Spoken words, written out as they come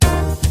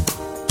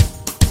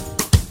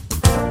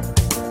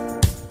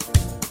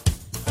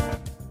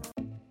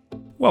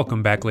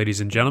Welcome back,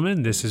 ladies and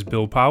gentlemen. This is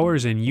Bill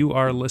Powers, and you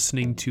are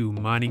listening to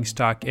Mining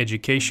Stock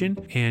Education.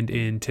 And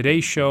in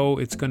today's show,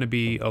 it's going to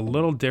be a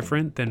little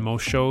different than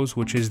most shows,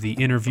 which is the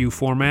interview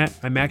format.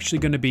 I'm actually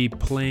going to be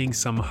playing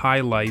some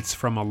highlights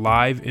from a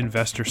live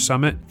investor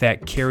summit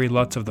that Carrie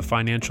Lutz of the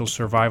Financial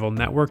Survival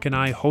Network and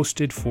I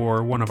hosted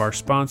for one of our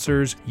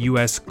sponsors,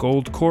 US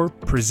Gold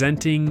Corp.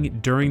 Presenting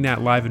during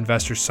that live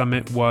investor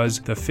summit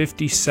was the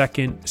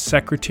 52nd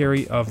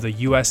Secretary of the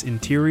US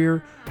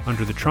Interior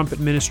under the Trump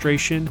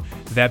administration,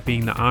 that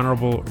being the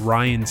Honorable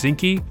Ryan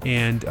Zinke.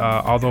 And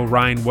although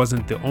Ryan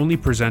wasn't the only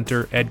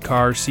presenter, Ed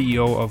Carr,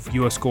 CEO of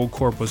US Gold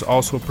Corp, was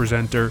also a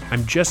presenter.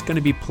 I'm just going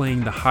to be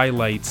playing the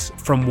highlights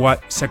from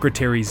what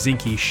Secretary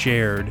Zinke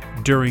shared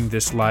during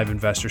this live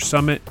investor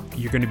summit.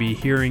 You're going to be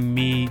hearing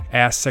me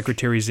ask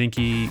Secretary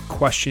Zinke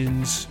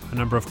questions, a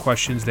number of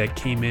questions that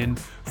came in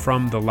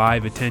from the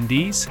live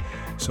attendees.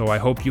 So I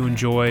hope you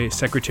enjoy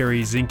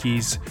Secretary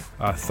Zinke's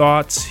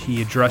thoughts.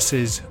 He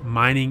addresses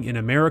mining in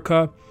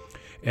America,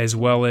 as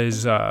well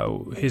as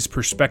his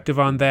perspective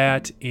on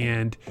that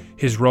and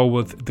his role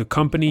with the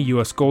company,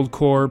 US Gold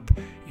Corp,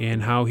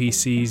 and how he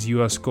sees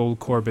US Gold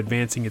Corp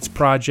advancing its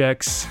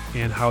projects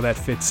and how that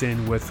fits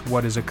in with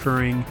what is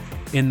occurring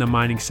in the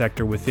mining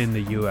sector within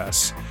the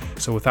US.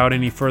 So without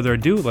any further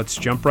ado, let's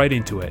jump right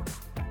into it.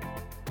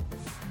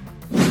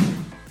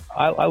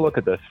 I look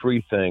at the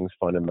three things,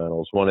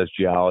 fundamentals. One is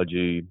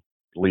geology,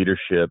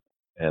 leadership,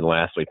 and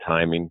lastly,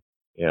 timing.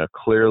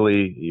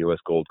 Clearly, US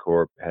Gold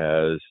Corp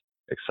has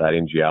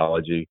exciting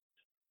geology.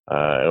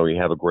 And we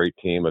have a great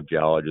team of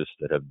geologists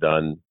that have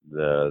done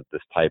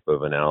this type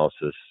of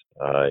analysis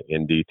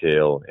in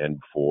detail and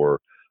before,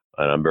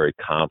 and I'm very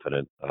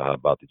confident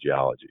about the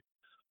geology.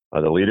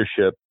 The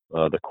leadership,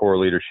 the core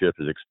leadership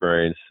is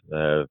experienced.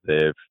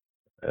 They've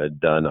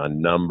done a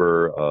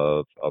number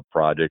of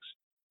projects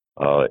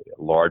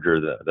larger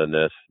than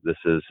this. This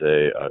is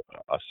a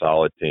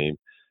solid team.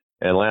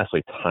 And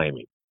lastly,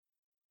 timing.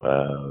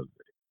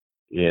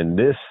 In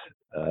this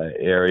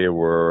area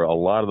where a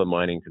lot of the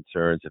mining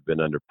concerns have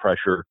been under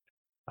pressure,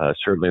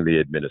 certainly the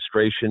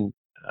administration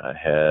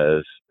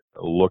has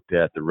looked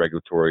at the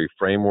regulatory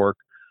framework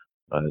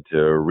to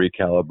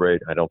recalibrate.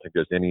 I don't think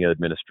there's any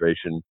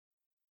administration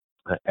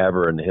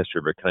ever in the history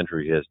of our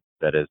country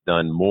that has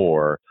done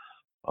more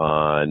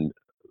on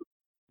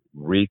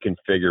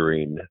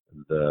reconfiguring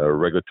the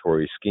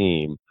regulatory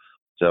scheme.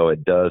 So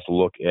it does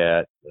look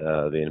at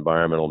the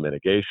environmental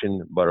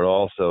mitigation, but it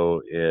also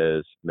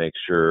make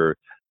sure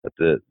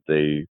that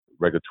the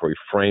regulatory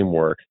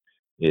framework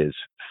is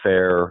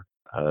fair,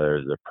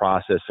 there's a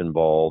process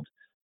involved,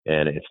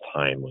 and it's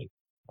timely.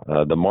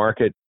 The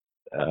market,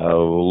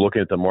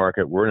 looking at the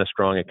market, we're in a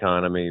strong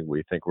economy.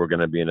 We think we're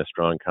going to be in a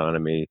strong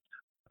economy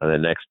the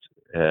next,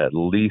 at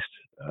least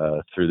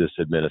through this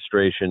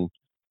administration,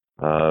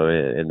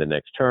 in the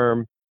next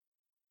term.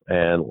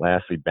 And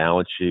lastly,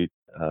 balance sheet.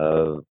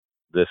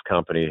 This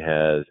company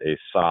has a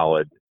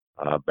solid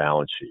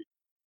balance sheet.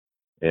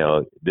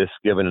 This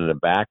given in the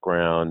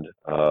background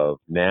of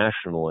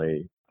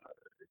nationally,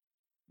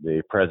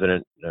 the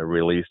president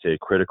released a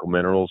critical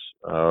minerals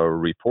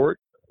report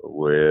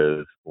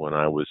when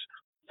I was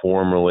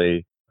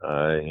formerly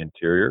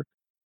Interior.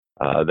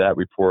 That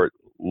report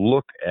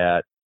looked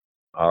at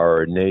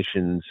our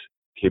nation's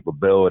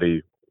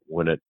capability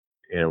when it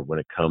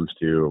comes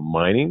to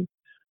mining.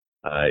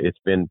 It's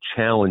been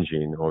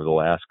challenging over the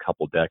last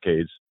couple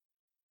decades.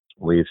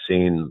 We've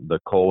seen the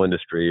coal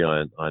industry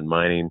on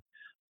mining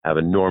have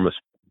enormous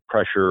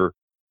pressure.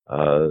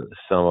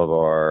 Some of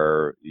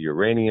our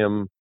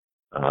uranium,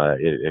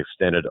 it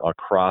extended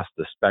across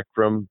the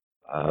spectrum.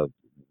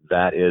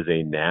 That is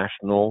a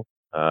national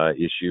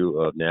issue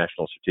of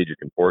national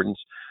strategic importance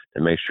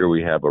to make sure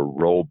we have a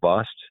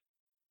robust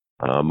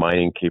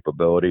mining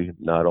capability,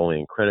 not only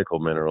in critical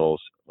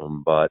minerals,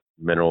 but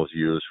minerals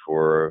used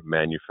for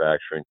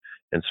manufacturing.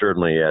 And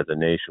certainly as a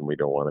nation, we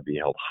don't want to be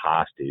held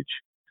hostage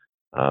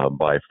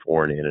by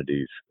foreign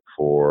entities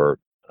for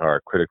our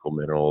critical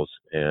minerals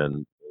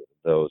and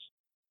those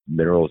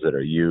minerals that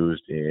are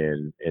used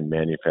in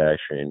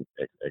manufacturing,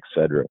 et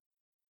cetera.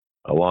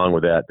 Along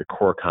with that, the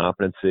core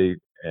competency,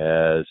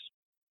 as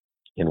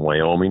in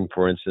Wyoming,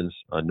 for instance,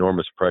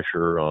 enormous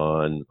pressure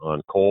on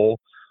coal.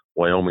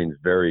 Wyoming's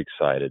very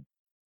excited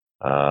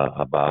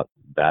about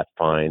that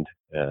find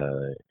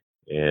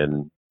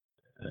in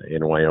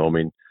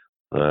Wyoming.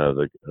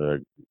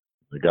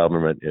 The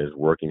government is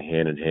working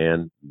hand in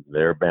hand.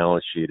 Their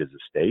balance sheet as a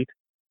state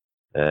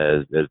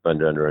has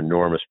been under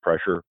enormous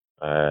pressure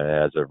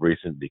as of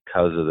recent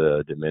because of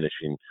the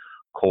diminishing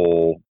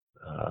coal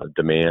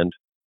demand.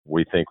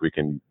 We think we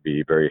can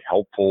be very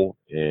helpful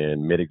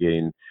in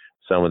mitigating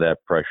some of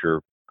that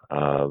pressure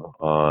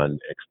on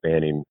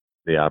expanding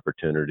the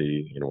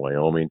opportunity in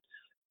Wyoming.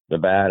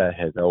 Nevada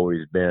has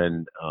always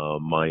been a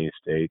mining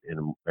state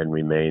and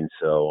remains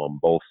so on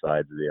both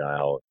sides of the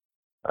aisle.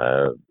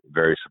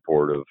 Very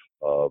supportive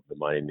of the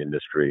mining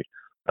industry,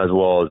 as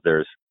well as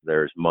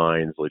there's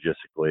mines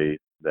logistically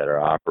that are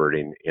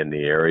operating in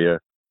the area.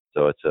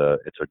 So it's a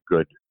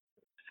good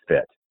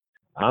fit.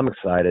 I'm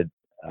excited.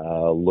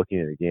 looking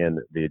at, again,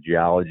 the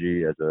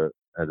geology as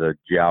a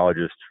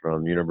geologist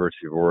from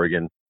University of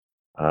Oregon.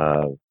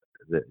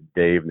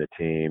 Dave and the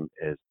team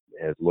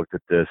has looked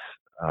at this.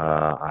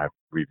 I've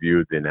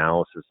reviewed the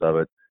analysis of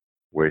it.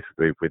 We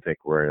think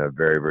we're in a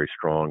very, very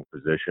strong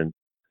position.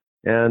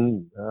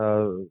 And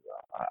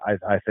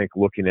I think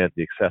looking at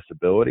the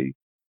accessibility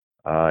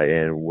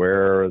and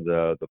where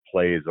the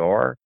plays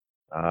are,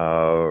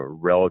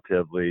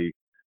 relatively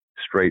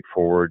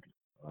straightforward,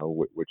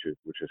 which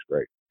is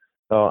great.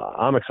 So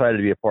I'm excited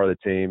to be a part of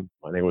the team.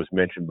 I think it was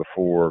mentioned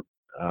before.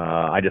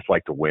 I just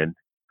like to win,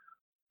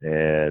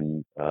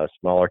 and a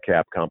smaller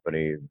cap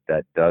company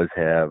that does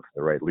have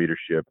the right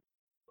leadership,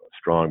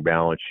 strong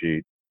balance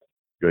sheet,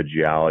 good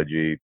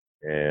geology,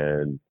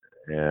 and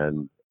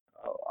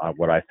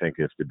what I think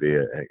is to be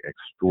an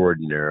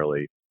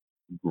extraordinarily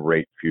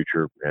great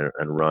future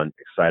and run.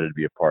 Excited to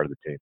be a part of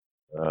the team.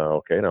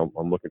 Okay, and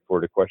I'm looking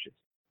forward to questions.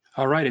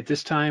 All right. At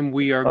this time,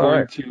 we are All going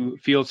right. to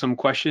field some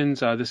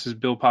questions. This is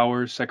Bill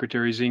Powers,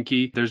 Secretary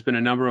Zinke. There's been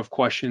a number of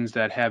questions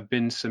that have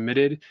been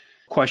submitted.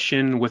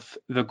 Question: with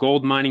the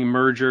gold mining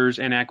mergers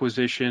and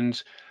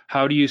acquisitions,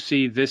 how do you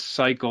see this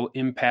cycle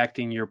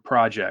impacting your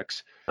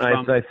projects?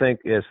 I think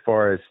as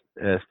far as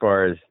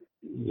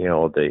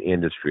the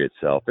industry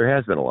itself, there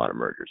has been a lot of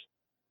mergers.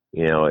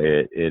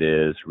 It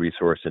is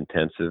resource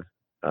intensive.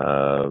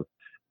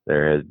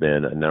 There has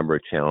been a number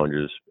of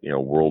challenges,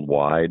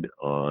 worldwide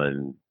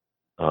on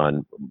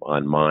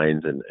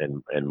mines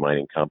and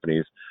mining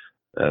companies,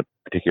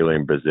 particularly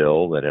in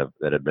Brazil, that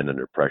have been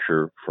under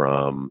pressure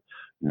from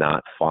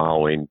not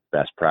following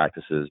best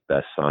practices,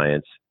 best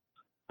science,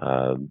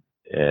 and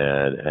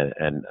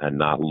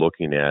not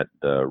looking at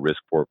the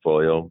risk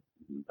portfolio.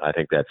 I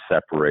think that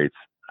separates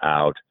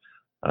out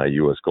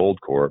U.S. Gold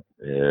Corp.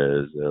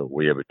 Is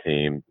we have a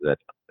team that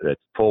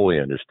fully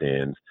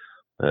understands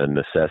the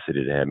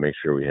necessity to make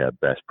sure we have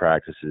best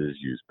practices,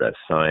 use best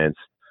science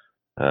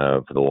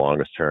for the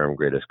longest term,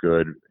 greatest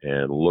good,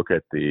 and look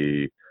at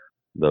the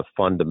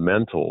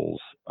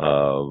fundamentals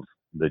of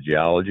the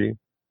geology,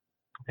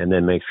 and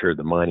then make sure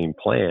the mining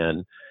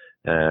plan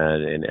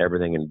and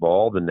everything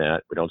involved in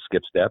that, we don't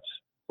skip steps.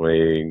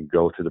 We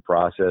go through the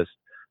process.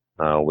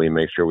 We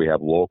make sure we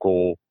have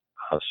local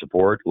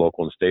support,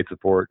 local and state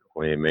support.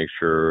 We make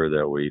sure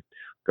that we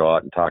go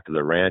out and talk to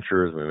the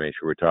ranchers. We make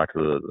sure we talk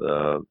to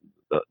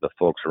the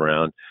folks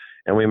around,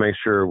 and we make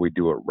sure we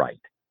do it right.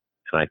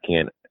 And I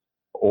can't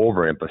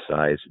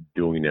overemphasize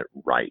doing it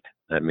right.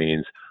 That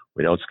means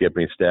we don't skip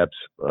any steps.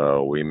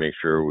 We make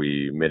sure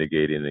we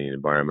mitigate any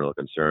environmental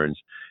concerns,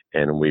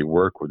 and we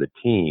work with a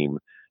team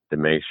to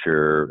make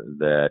sure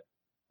that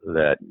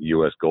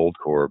U.S. Gold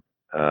Corp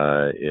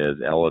is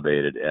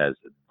elevated as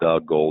the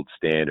gold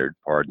standard,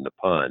 pardon the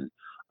pun,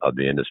 of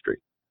the industry.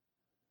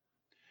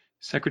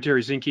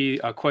 Secretary Zinke,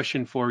 a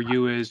question for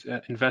you is,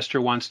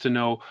 investor wants to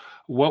know,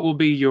 what will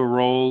be your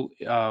role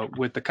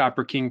with the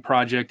Copper King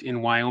project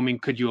in Wyoming?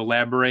 Could you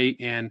elaborate?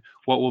 And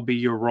what will be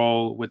your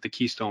role with the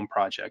Keystone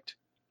project?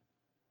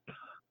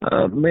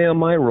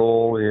 My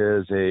role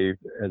is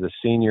as a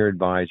senior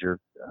advisor.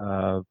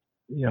 I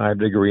have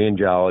a degree in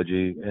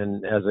geology,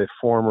 and as a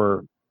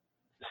former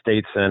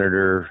state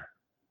senator,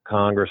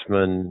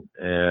 congressman,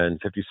 and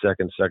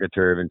 52nd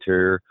Secretary of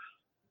Interior,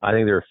 I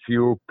think there are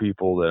few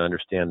people that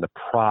understand the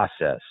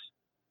process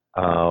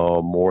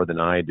more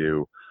than I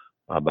do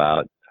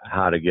about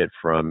how to get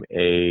from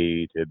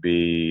A to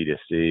B to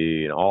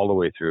C and all the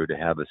way through to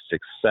have a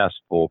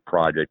successful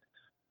project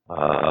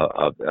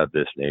of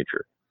this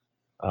nature.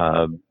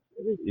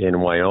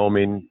 In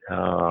Wyoming,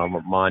 I'm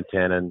a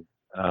Montanan.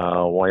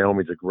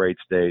 Wyoming's a great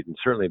state and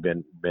certainly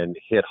been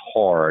hit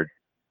hard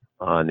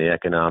on the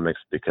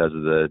economics because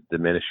of the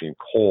diminishing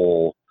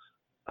coal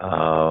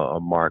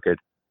market.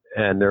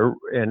 And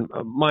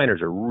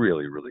miners are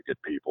really, really good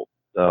people.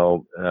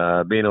 So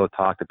being able to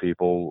talk to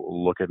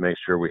people, make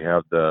sure we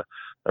have the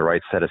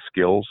right set of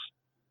skills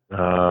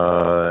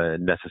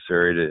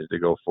necessary to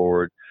go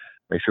forward.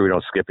 Make sure we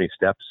don't skip any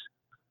steps.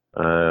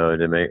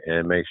 To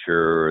make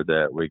sure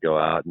that we go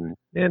out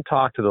and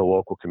talk to the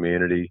local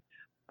community,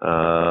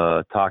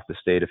 talk to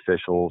state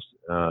officials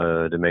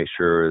to make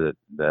sure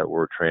that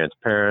we're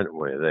transparent,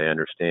 they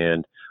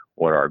understand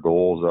what our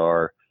goals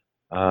are,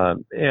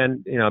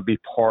 and be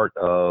part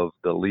of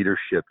the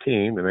leadership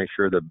team to make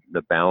sure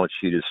the balance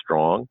sheet is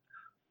strong,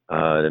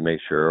 to make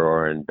sure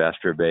our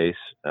investor base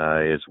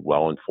is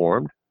well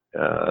informed,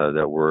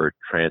 that we're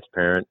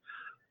transparent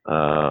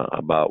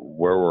about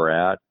where we're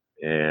at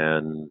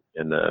and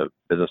in the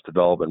business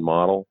development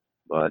model.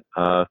 But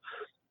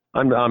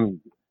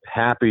I'm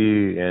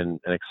happy and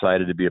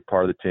excited to be a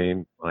part of the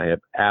team. I have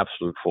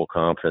absolute full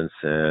confidence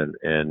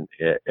in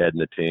Ed and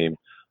the team.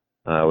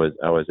 I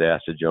was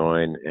asked to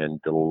join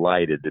and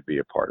delighted to be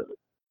a part of it.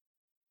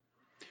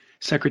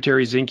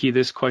 Secretary Zinke,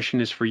 this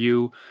question is for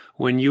you.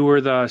 When you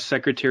were the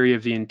Secretary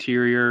of the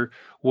Interior,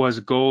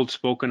 was gold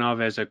spoken of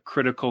as a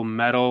critical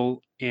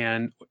metal,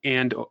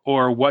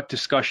 or what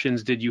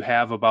discussions did you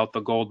have about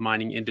the gold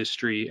mining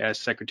industry as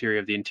Secretary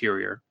of the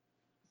Interior?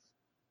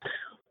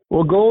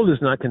 Well, gold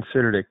is not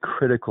considered a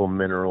critical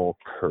mineral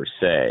per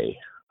se.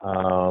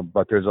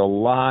 but there's a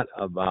lot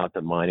about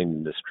the mining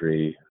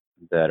industry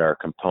that are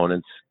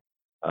components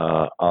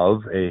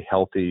of a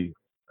healthy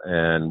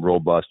and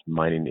robust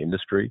mining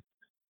industry.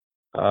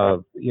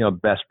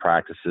 Best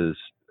practices,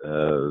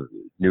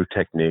 new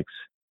techniques.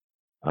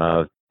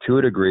 To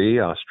a degree,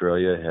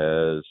 Australia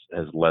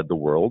has led the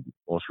world,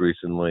 most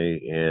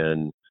recently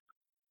in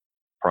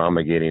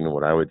promulgating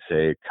what I would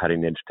say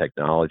cutting edge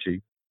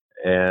technology.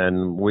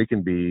 And we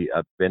can be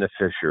a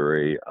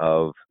beneficiary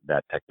of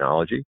that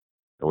technology.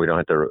 And we don't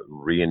have to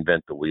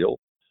reinvent the wheel.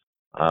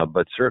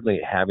 But certainly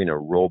having a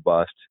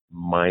robust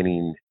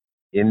mining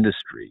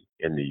industry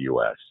in the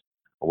U.S.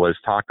 was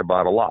talked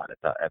about a lot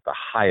at the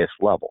highest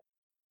level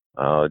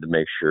to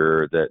make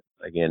sure that,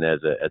 again, as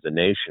a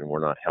nation,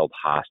 we're not held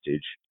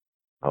hostage,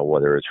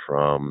 whether it's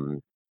from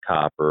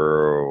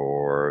copper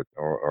or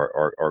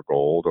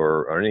gold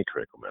or any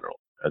critical mineral.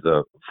 As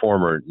a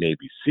former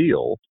Navy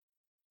SEAL,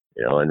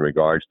 in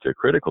regards to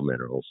critical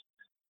minerals,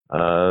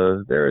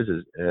 there is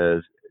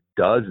as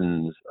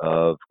dozens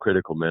of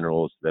critical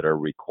minerals that are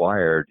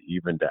required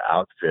even to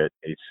outfit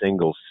a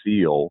single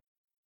SEAL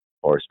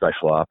or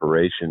special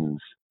operations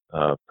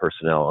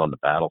personnel on the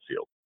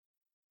battlefield.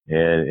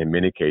 And in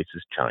many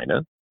cases,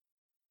 China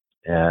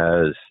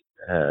has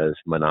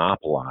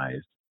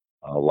monopolized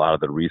a lot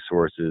of the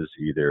resources,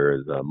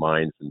 either the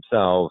mines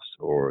themselves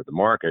or the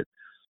market.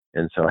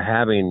 And so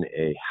having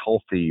a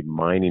healthy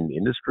mining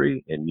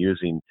industry and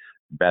using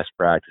best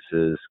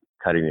practices,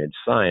 cutting edge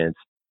science,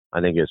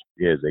 I think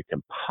is a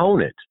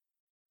component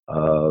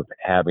of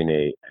having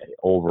a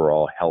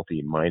overall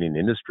healthy mining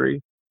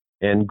industry.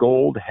 And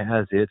gold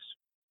has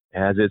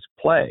its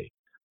play.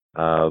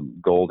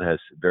 Gold has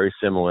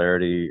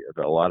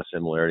a lot of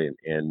similarity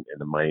in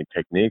the mining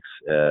techniques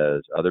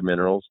as other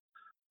minerals,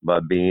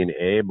 but being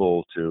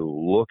able to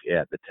look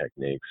at the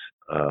techniques,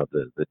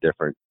 the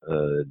different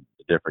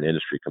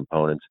industry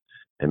components,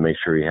 and make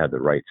sure you have the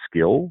right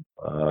skill,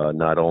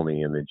 not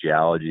only in the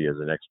geology as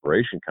an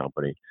exploration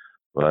company,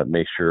 but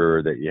make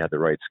sure that you have the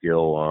right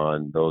skill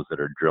on those that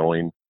are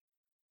drilling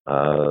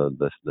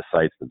the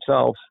sites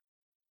themselves.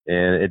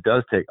 And it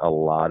does take a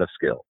lot of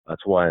skill.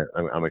 That's why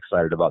I'm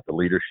excited about the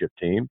leadership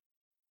team.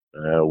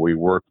 We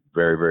work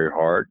very, very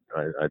hard.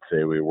 I'd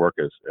say we work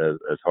as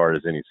hard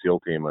as any SEAL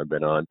team I've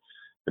been on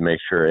to make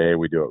sure,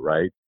 we do it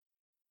right,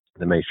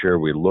 to make sure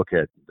we look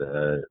at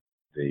the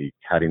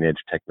cutting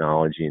edge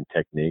technology and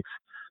techniques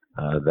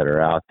that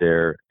are out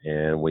there,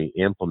 and we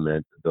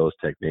implement those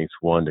techniques,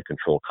 one, to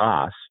control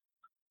costs,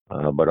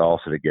 but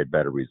also to get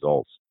better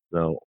results.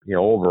 So,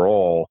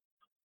 overall,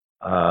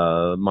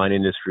 mine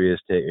industry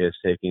is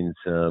taking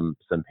some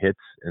hits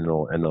in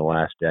the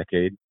last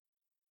decade,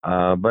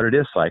 but it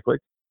is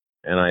cyclic,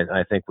 and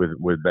I think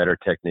with better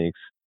techniques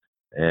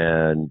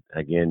and,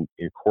 again,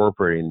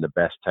 incorporating the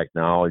best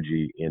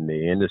technology in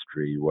the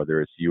industry, whether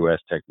it's U.S.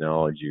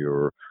 technology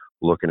or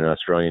looking at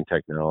Australian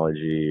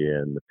technology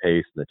and the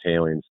paste and the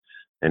tailings,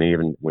 and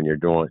even when you're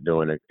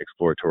doing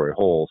exploratory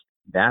holes,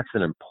 that's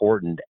an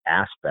important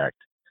aspect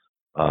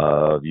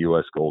of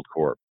U.S. Gold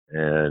Corp.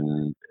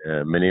 And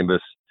many of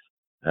us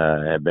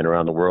have been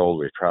around the world.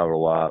 We've traveled a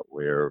lot.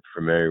 We're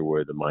familiar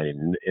with the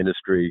mining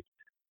industry.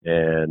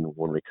 And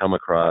when we come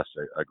across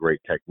a great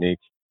technique,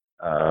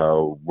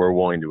 we're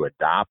willing to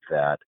adopt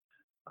that,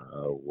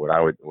 what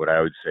I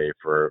would say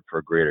for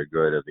greater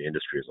good of the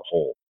industry as a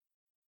whole.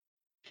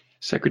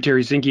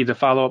 Secretary Zinke, the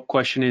follow-up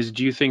question is,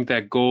 do you think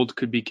that gold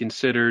could be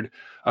considered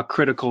a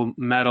critical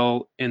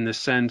metal in the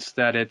sense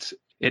that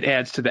it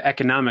adds to the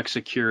economic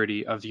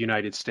security of the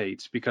United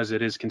States because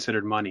it is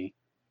considered money?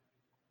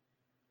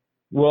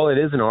 Well, it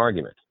is an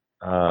argument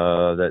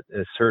that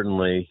is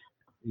certainly,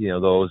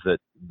 those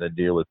that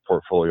deal with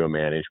portfolio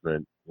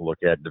management look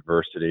at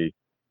diversity,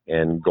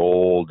 and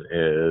gold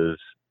is,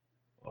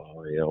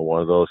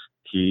 one of those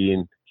key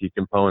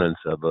components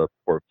of a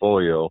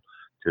portfolio.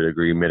 To a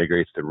degree,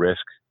 mitigates the risk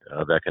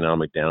of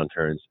economic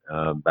downturns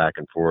back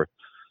and forth.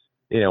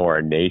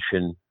 Our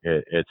nation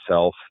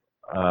itself,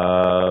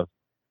 I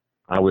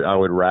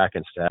would rack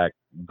and stack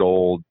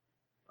gold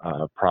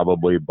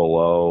probably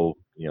below,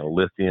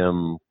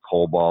 lithium,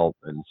 cobalt,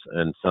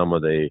 and some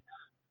of the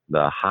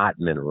hot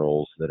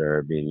minerals that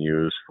are being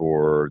used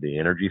for the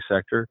energy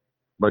sector.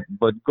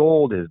 But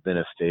gold has been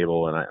a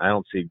stable, and I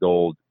don't see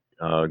gold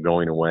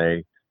going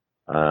away.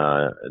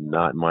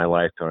 Not in my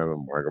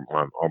lifetime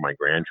or my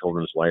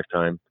grandchildren's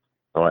lifetime.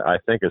 So I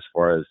think as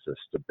far as the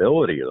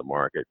stability of the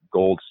market,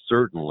 gold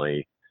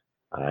certainly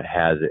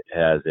has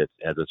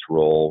its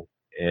role,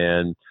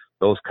 and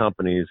those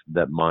companies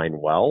that mine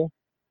well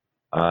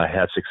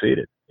have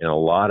succeeded. A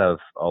lot of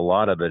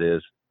it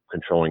is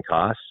controlling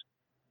costs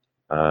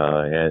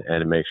and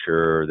to make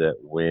sure that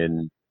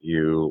when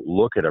you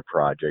look at a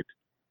project,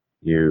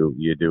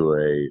 you do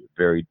a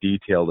very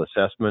detailed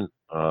assessment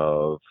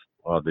of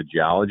the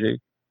geology.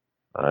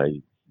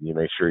 You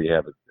make sure you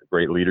have a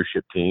great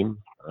leadership team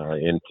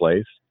in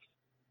place,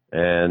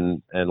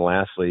 and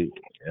lastly,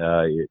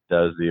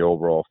 does the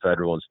overall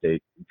federal and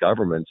state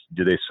governments,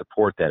 do they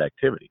support that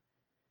activity?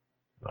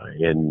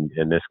 In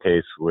this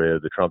case,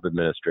 with the Trump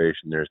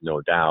administration, there's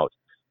no doubt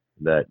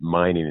that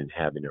mining and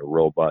having a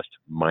robust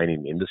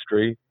mining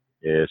industry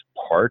is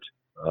part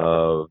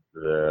of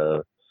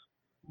the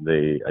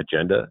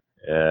agenda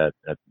at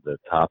the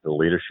top of the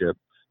leadership.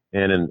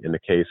 And in the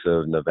case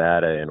of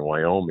Nevada and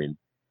Wyoming,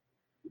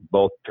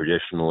 both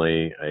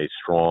traditionally a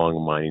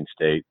strong mining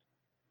state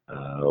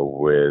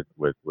with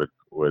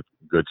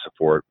good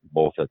support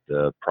both at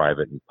the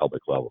private and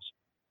public levels.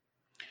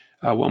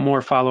 One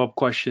more follow-up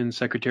question,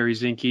 Secretary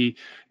Zinke.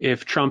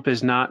 If Trump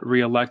is not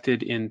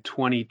reelected in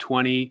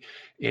 2020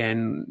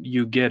 and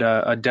you get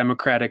a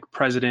Democratic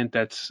president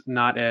that's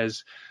not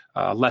as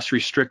less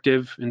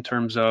restrictive in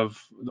terms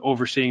of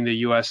overseeing the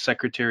U.S.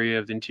 Secretary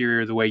of the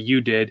Interior the way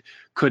you did,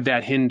 could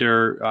that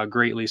hinder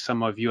greatly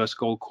some of U.S.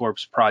 Gold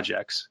Corp's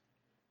projects?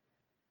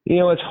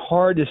 It's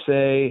hard to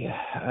say.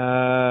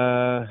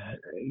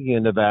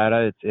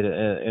 Nevada, it's in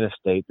a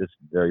state that's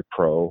very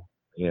pro.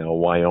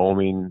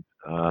 Wyoming,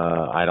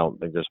 I don't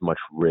think there's much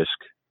risk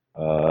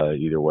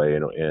either way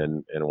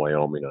in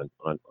Wyoming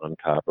on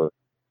copper.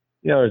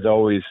 There's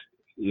always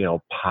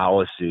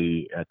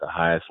policy at the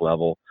highest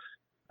level.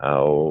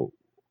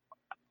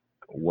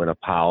 When a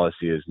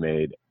policy is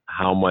made,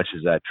 how much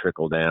does that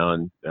trickle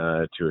down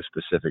to a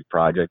specific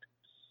project?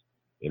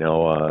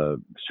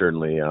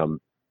 Certainly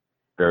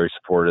very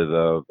supportive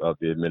of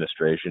the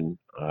administration.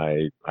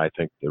 I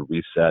think the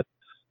reset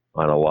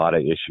on a lot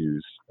of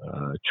issues,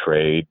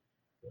 trade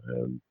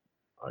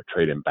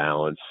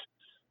imbalance,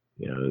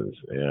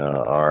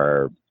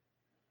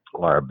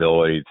 our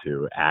ability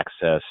to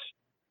access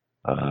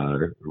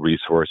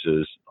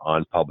resources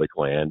on public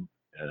land,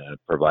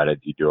 provided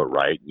you do it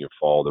right and you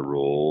follow the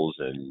rules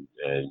and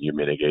you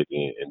mitigate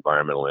the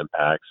environmental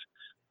impacts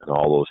and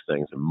all those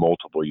things, and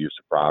multiple use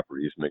of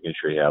properties, making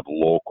sure you have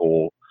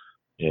local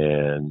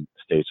and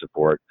state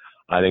support.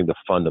 I think the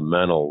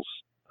fundamentals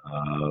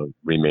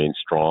remain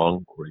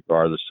strong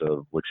regardless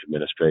of which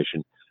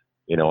administration.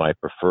 I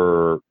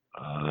prefer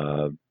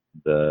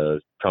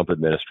the Trump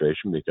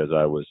administration because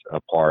I was a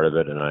part of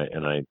it, and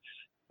I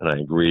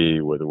agree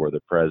with where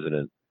the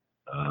president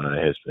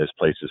has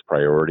placed his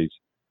priorities.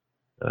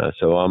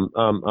 So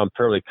I'm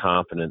fairly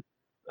confident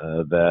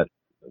that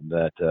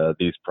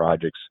these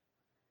projects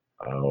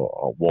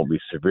won't be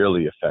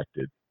severely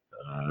affected.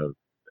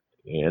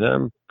 And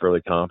I'm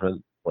fairly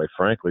confident, quite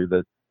frankly,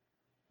 that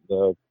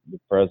the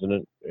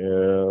president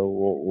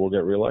will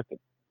get reelected.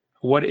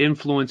 What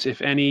influence,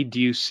 if any, do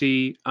you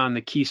see on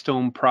the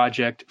Keystone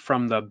project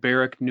from the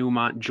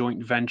Barrick-Newmont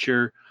joint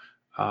venture,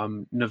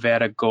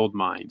 Nevada Gold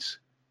Mines?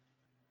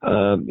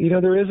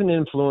 There is an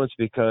influence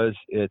because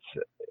it's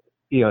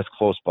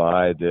close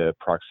by. The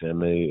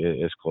proximity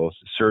is close.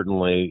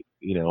 Certainly,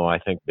 I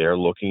think they're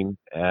looking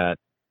at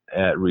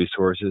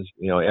resources.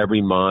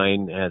 Every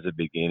mine has a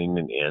beginning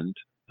and end.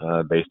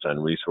 Based on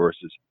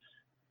resources.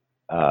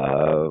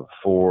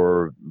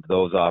 For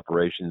those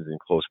operations in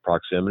close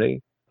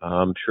proximity,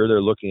 I'm sure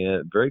they're looking at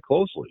it very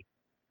closely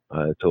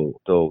to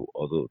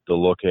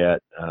look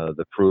at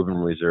the proven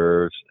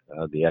reserves,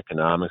 the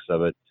economics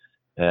of it,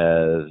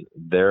 as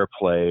their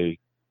play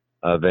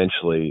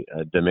eventually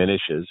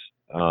diminishes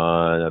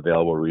on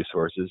available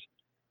resources.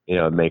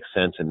 It makes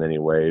sense in many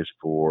ways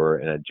for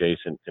an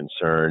adjacent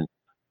concern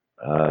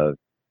to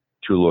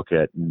look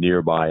at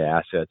nearby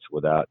assets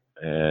without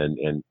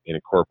and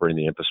incorporating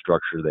the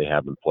infrastructure they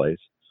have in place.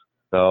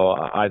 So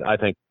I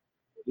think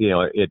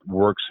it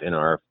works in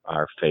our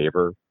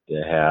favor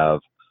to have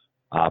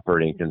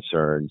operating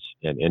concerns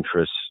and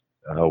interests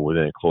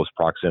within close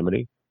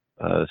proximity.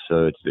 So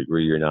to the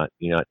degree you're not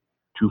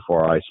too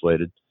far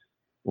isolated.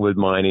 With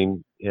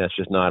mining, it's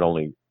just not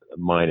only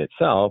mine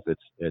itself;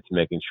 it's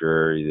making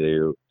sure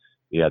you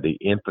have the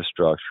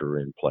infrastructure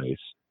in place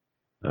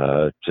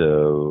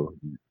to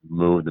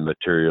move the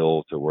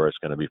material to where it's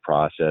going to be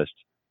processed.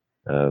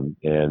 And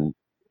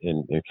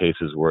in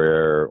cases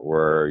where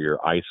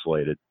you're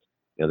isolated,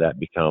 that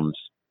becomes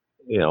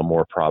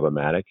more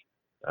problematic.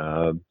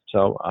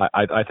 So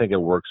I think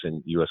it works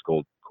in U.S.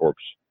 Gold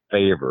Corp's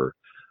favor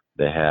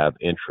to have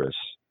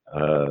interests,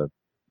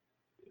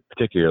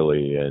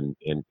 particularly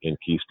in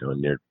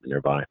Keystone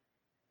nearby.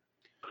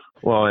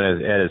 Well, and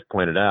as Ed has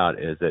pointed out,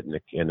 is that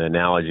in the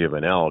analogy of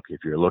an elk,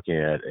 if you're looking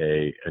at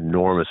a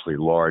enormously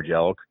large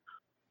elk,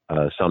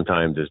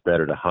 sometimes it's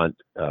better to hunt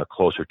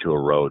closer to a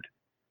road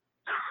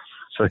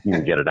so you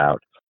can get it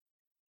out.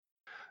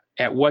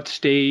 At what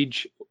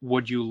stage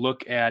would you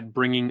look at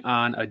bringing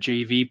on a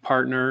JV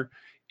partner?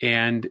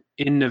 And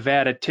in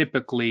Nevada,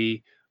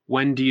 typically,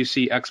 when do you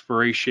see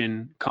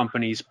exploration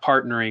companies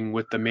partnering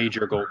with the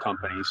major gold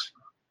companies?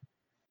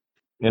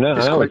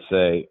 I would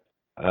say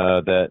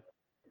that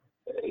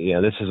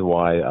this is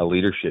why a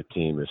leadership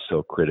team is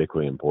so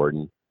critically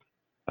important,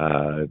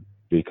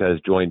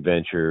 because joint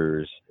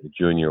ventures,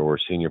 junior or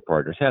senior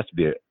partners, has to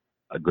be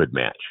a good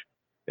match.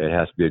 It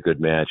has to be a good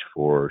match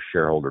for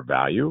shareholder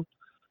value,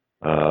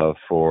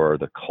 for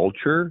the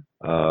culture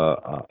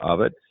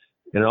of it,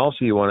 and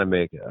also you want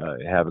to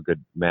have a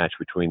good match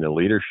between the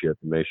leadership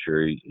and make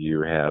sure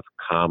you have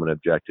common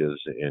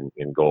objectives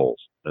and goals.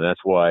 And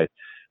that's why,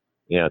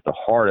 at the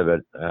heart of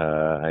it,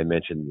 I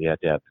mentioned you have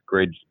to have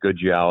good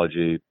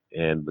geology,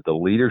 but the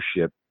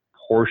leadership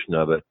portion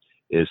of it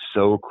is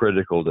so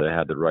critical to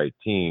have the right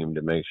team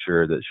to make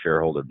sure that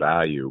shareholder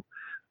value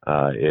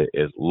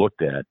is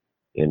looked at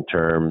in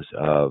terms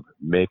of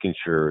making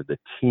sure the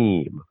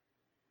team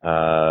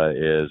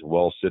is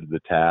well suited to the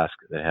task,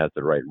 that has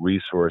the right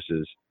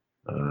resources,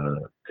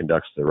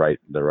 conducts the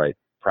right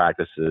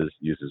practices,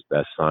 uses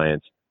best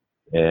science,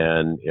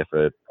 and if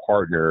a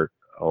partner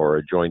or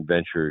a joint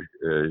venture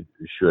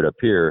should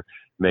appear,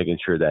 making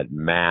sure that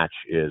match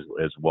is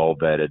well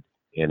vetted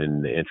and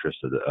in the interest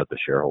of the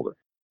shareholder.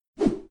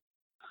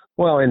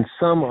 Well, in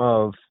some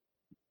of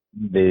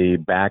the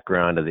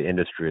background of the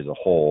industry as a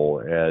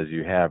whole, as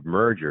you have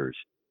mergers,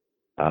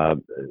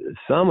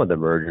 some of the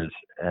mergers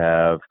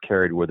have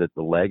carried with it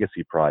the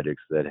legacy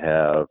projects that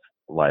have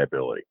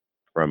liability,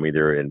 from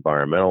either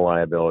environmental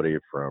liability,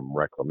 from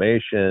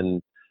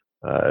reclamation,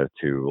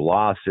 to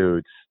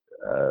lawsuits,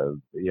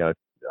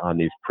 on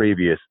these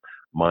previous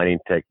mining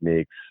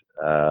techniques,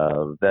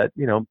 that,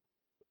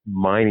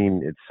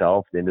 mining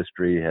itself, the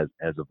industry has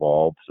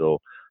evolved. So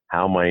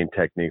how mining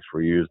techniques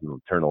were used in the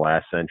turn of the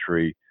last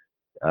century,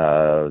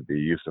 the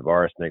use of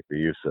arsenic, the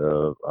use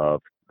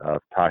of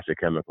toxic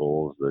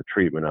chemicals, the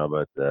treatment of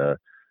it, the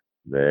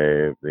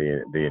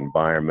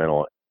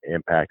environmental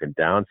impact and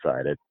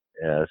downside.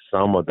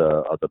 Some of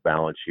the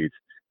balance sheets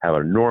have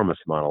an enormous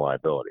amount of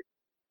liability.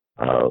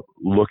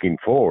 Looking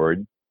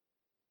forward,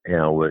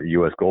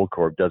 U.S. Gold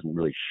Corp doesn't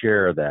really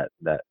share that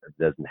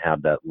doesn't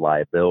have that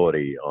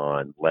liability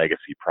on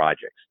legacy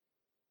projects.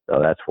 So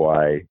that's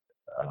why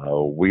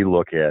we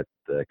look at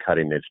the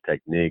cutting edge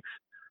techniques,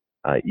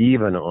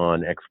 even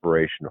on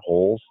exploration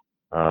holes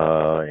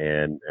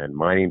and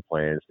mining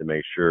plans, to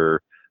make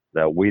sure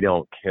that we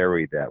don't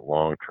carry that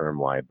long-term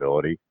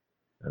liability.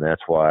 And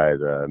that's why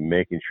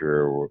making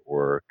sure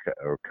we're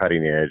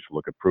cutting edge,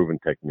 look at proven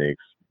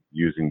techniques,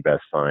 using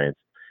best science.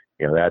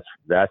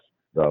 That's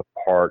the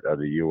part of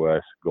the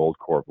U.S. Gold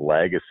Corp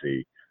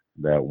legacy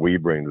that we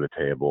bring to the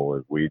table.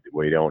 Is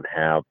we don't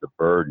have the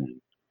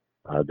burden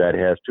that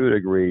has, to a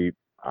degree,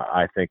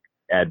 I think,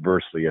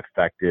 adversely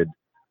affected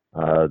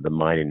the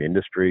mining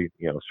industry.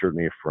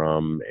 Certainly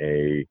from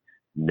a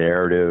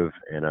narrative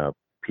and a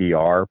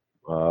PR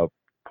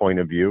point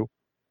of view.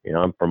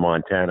 I'm from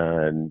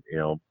Montana, and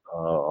a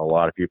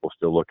lot of people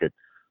still look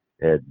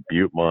at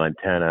Butte,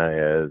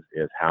 Montana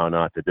as how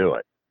not to do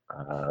it.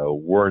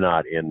 We're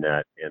not in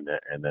that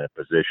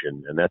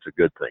position, and that's a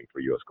good thing for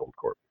U.S. Gold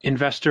Corp.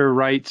 Investor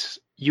writes,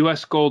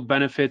 U.S. Gold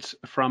benefits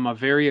from a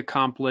very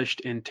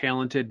accomplished and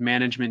talented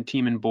management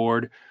team and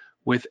board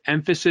with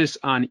emphasis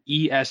on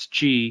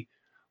ESG.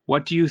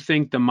 What do you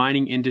think the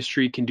mining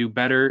industry can do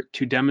better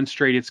to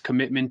demonstrate its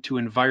commitment to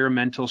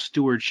environmental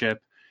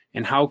stewardship,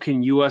 and how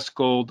can U.S.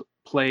 Gold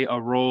play a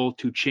role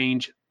to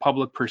change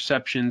public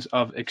perceptions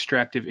of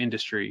extractive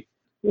industry?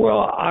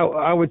 Well,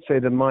 I would say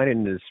the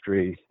mining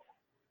industry,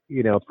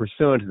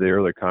 pursuant to the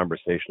earlier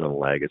conversation on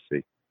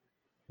legacy,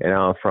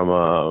 from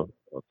a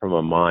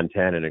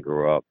Montanan that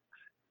grew up,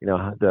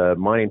 the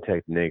mining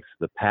techniques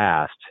of the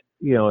past,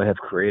 have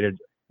created,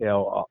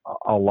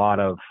 a lot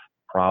of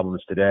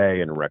problems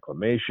today in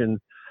reclamation.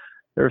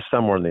 There's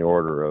somewhere in the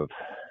order of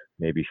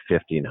maybe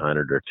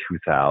 1,500 or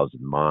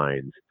 2,000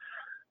 mines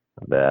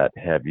that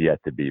have yet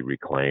to be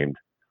reclaimed,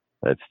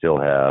 that still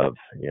have,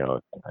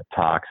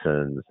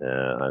 toxins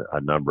and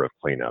a number of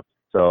cleanups.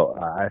 So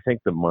I think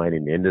the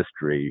mining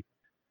industry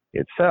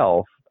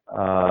itself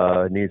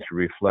needs to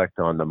reflect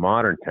on the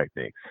modern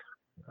techniques,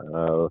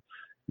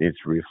 needs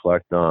to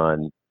reflect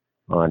on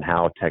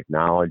how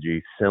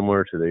technology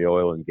similar to the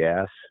oil and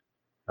gas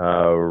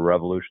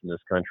revolution in this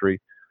country,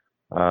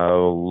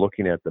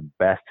 looking at the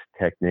best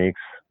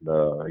techniques,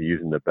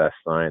 using the best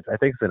science, I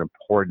think is an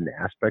important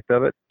aspect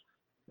of it.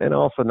 And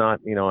also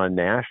not, on a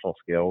national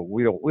scale,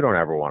 we don't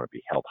ever want to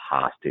be held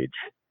hostage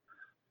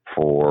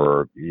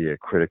for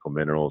critical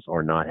minerals,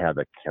 or not have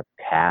the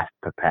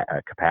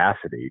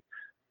capacity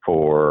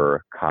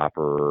for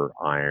copper,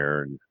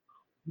 iron,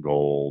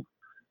 gold,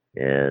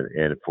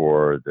 and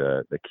for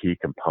the key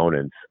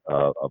components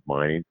of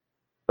mining.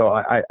 So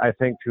I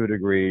think, to a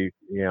degree,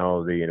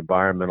 the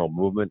environmental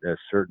movement has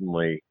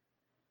certainly,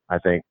 I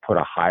think, put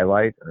a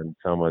highlight on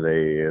some of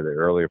the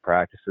earlier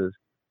practices,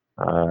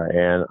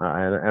 and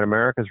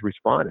America's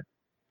responded,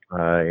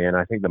 and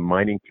I think the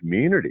mining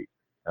community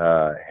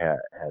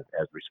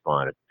has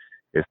responded.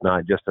 It's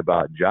not just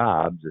about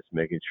jobs; it's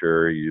making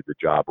sure you do the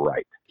job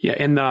right. Yeah,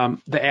 and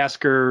the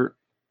asker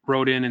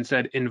wrote in and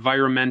said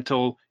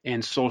environmental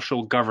and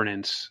social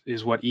governance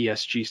is what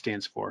ESG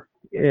stands for.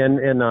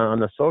 And on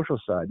the social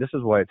side, this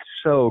is why it's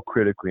so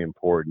critically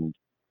important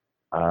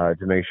to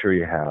make sure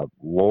you have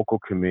local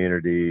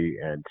community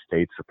and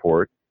state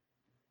support.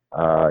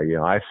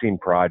 I've seen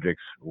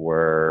projects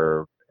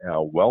where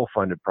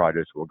well-funded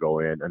projects will go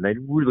in, and they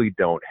really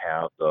don't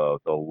have the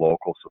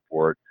local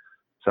support.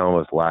 Some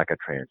of it's lack of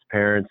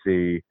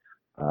transparency.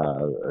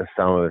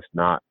 Some of it's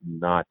not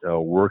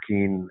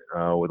working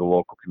with the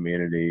local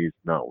communities,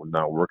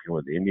 not working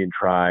with the Indian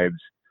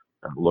tribes,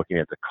 looking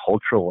at the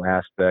cultural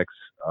aspects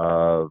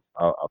of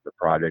the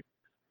project.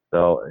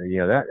 So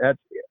that's,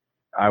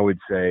 I would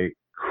say,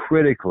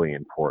 critically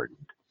important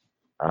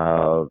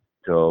to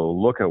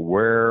look at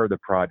where the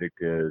project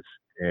is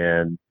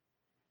and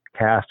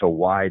cast a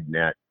wide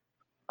net,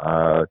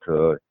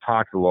 to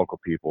talk to local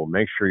people,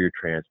 make sure you're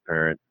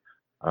transparent,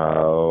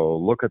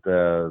 look at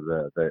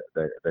the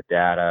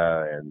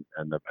data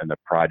and the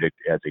project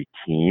as a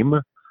team,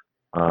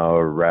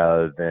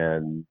 rather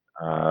than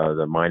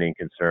the mining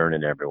concern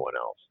and everyone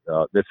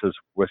else. This is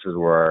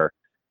where,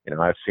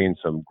 I've seen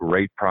some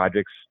great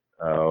projects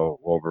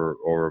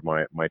over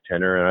my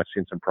tenure, and I've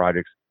seen some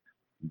projects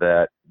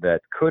that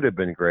could have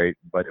been great,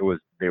 but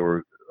they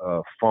were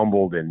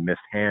fumbled and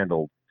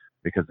mishandled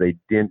because they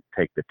didn't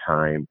take the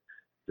time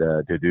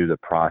to do the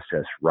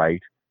process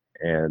right,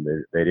 and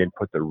they didn't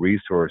put the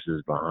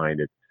resources behind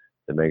it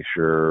to make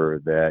sure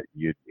that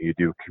you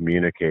do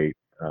communicate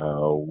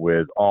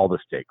with all the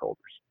stakeholders.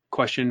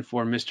 Question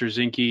for Mr.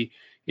 Zinke.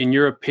 In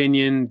your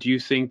opinion, do you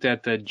think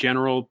that the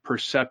general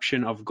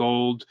perception of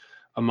gold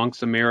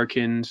amongst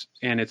Americans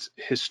and its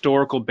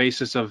historical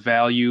basis of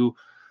value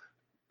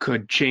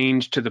could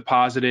change to the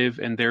positive,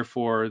 and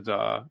therefore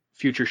the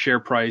future share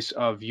price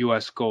of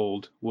U.S.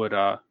 gold would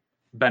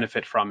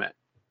benefit from it?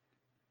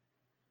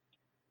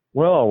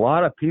 Well, a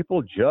lot of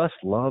people just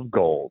love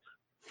gold,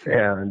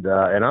 and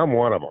I'm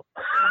one of them.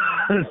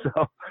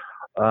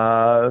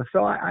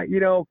 So I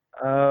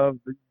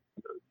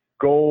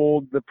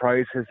gold, the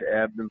price has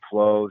ebbed and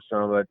flowed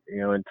some of it,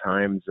 in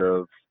times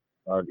of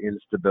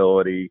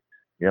instability,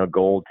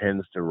 gold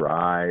tends to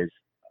rise.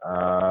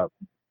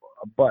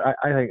 But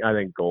I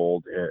think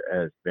gold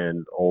has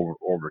been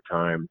over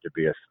time to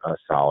be a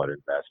solid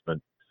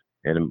investment,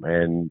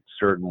 and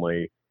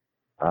certainly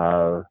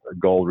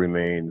gold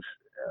remains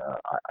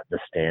the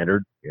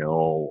standard,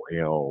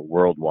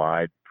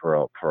 worldwide for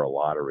a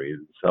lot of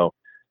reasons. So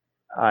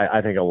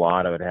I think a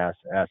lot of it has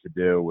to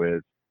do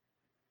with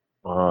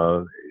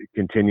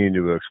continuing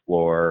to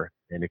explore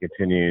and to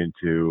continue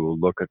to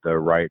look at the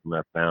right and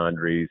left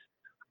boundaries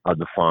of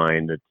the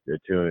find,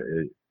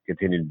 to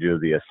continue to do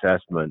the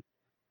assessment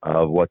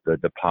of what the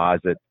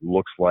deposit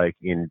looks like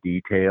in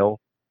detail.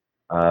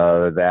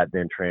 That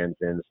then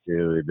transcends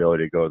to the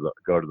ability to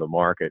go to the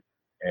market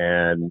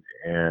and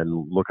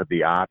look at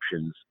the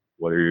options,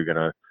 whether you're going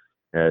to,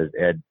 as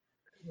Ed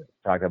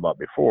talked about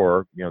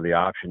before, the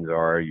options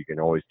are you can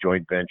always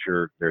joint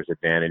venture. There's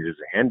advantages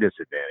and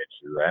disadvantages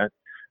to that.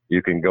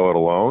 You can go it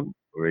alone,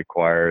 it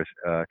requires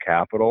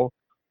capital,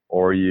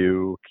 or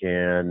you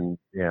can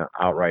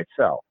outright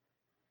sell.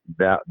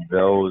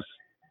 Those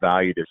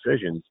value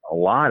decisions, a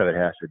lot of it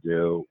has to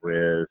do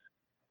with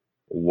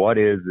what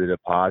is the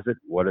deposit,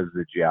 what is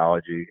the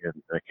geology. In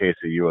the case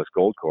of U.S.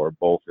 Gold Corp,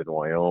 both in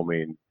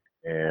Wyoming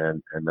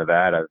and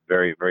Nevada,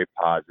 very, very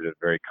positive,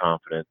 very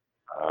confident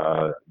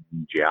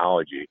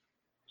geology.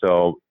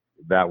 So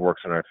that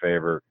works in our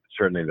favor.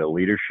 Certainly the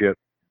leadership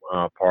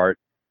part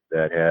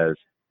that has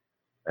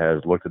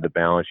looked at the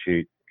balance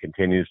sheet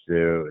continues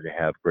to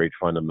have great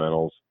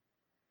fundamentals.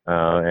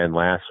 And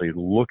lastly,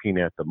 looking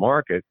at the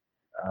market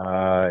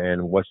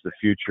and what's the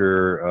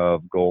future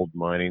of gold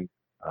mining,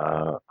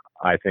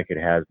 I think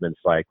it has been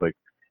cyclic,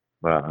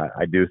 but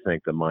I do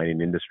think the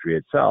mining industry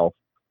itself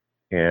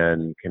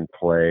can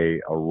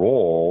play a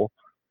role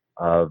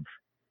of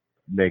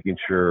making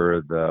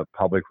sure the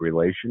public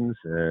relations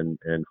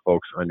and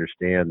folks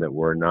understand that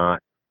we're not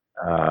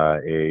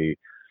a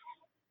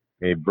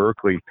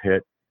Berkeley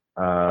pit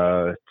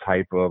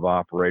type of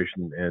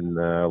operation in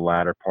the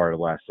latter part of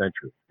last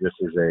century. This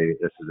is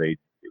a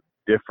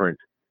different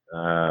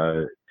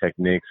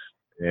techniques,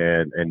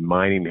 and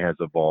mining has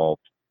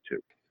evolved too.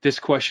 This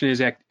question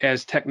is,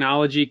 as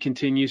technology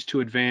continues to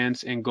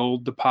advance and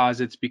gold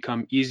deposits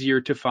become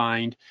easier to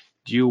find,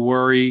 do you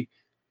worry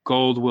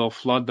gold will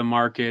flood the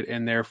market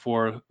and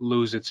therefore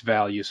lose its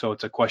value? So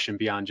it's a question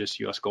beyond just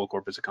U.S. Gold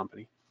Corp as a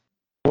company.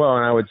 Well,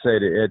 and I would say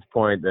to Ed's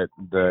point that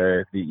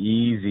the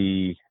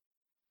easy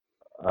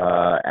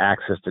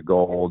access to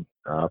gold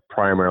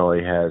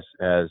primarily has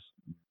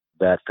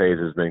that phase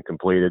has been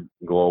completed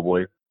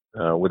globally,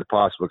 with the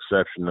possible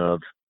exception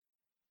of,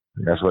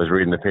 that's what I was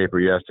reading the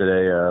paper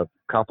yesterday, a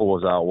couple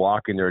was out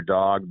walking their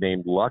dog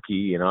named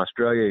Lucky in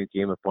Australia and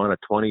came upon a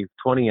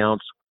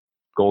 20-ounce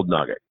gold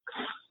nugget.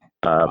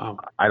 Wow.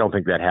 I don't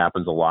think that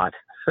happens a lot,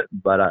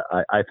 but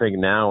I think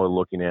now we're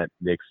looking at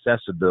the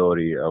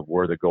accessibility of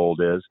where the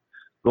gold is.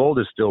 Gold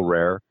is still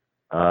rare.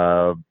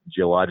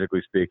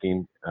 Geologically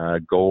speaking,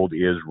 gold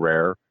is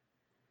rare.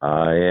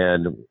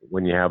 And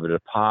when you have a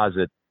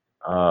deposit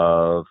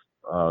of,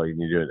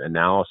 you do an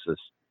analysis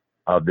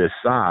of this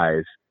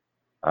size,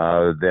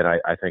 then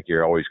I think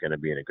you're always going to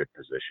be in a good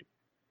position.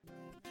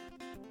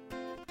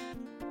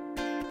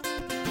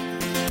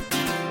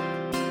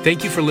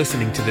 Thank you for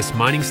listening to this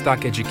Mining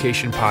Stock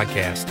Education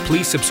podcast.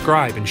 Please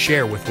subscribe and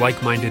share with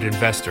like-minded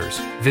investors.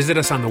 Visit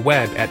us on the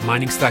web at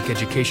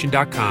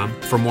miningstockeducation.com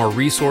for more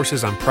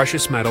resources on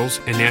precious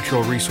metals and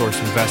natural resource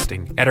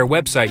investing. At our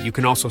website, you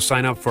can also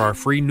sign up for our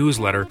free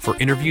newsletter for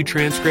interview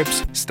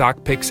transcripts,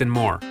 stock picks, and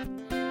more.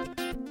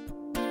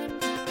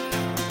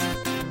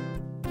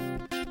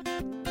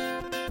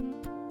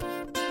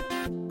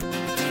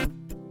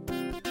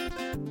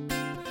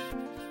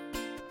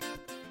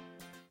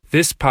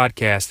 This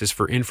podcast is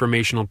for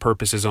informational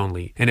purposes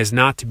only and is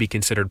not to be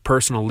considered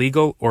personal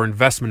legal or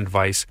investment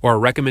advice or a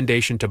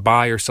recommendation to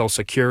buy or sell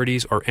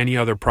securities or any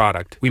other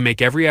product. We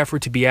make every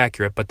effort to be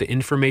accurate, but the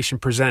information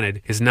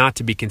presented is not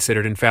to be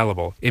considered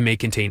infallible. It may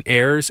contain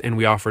errors, and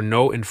we offer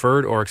no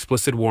inferred or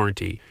explicit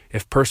warranty.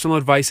 If personal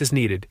advice is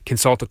needed,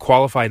 consult a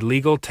qualified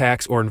legal,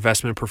 tax, or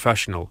investment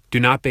professional. Do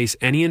not base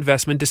any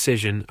investment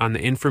decision on the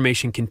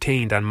information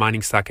contained on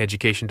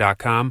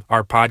miningstockeducation.com,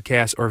 our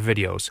podcasts, or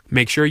videos.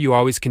 Make sure you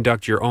always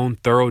conduct your own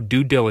thorough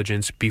due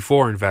diligence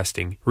before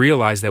investing.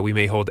 Realize that we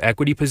may hold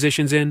equity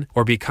positions in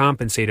or be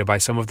compensated by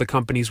some of the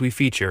companies we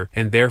feature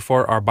and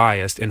therefore are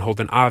biased and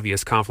hold an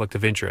obvious conflict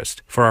of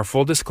interest. For our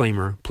full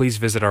disclaimer, please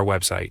visit our website.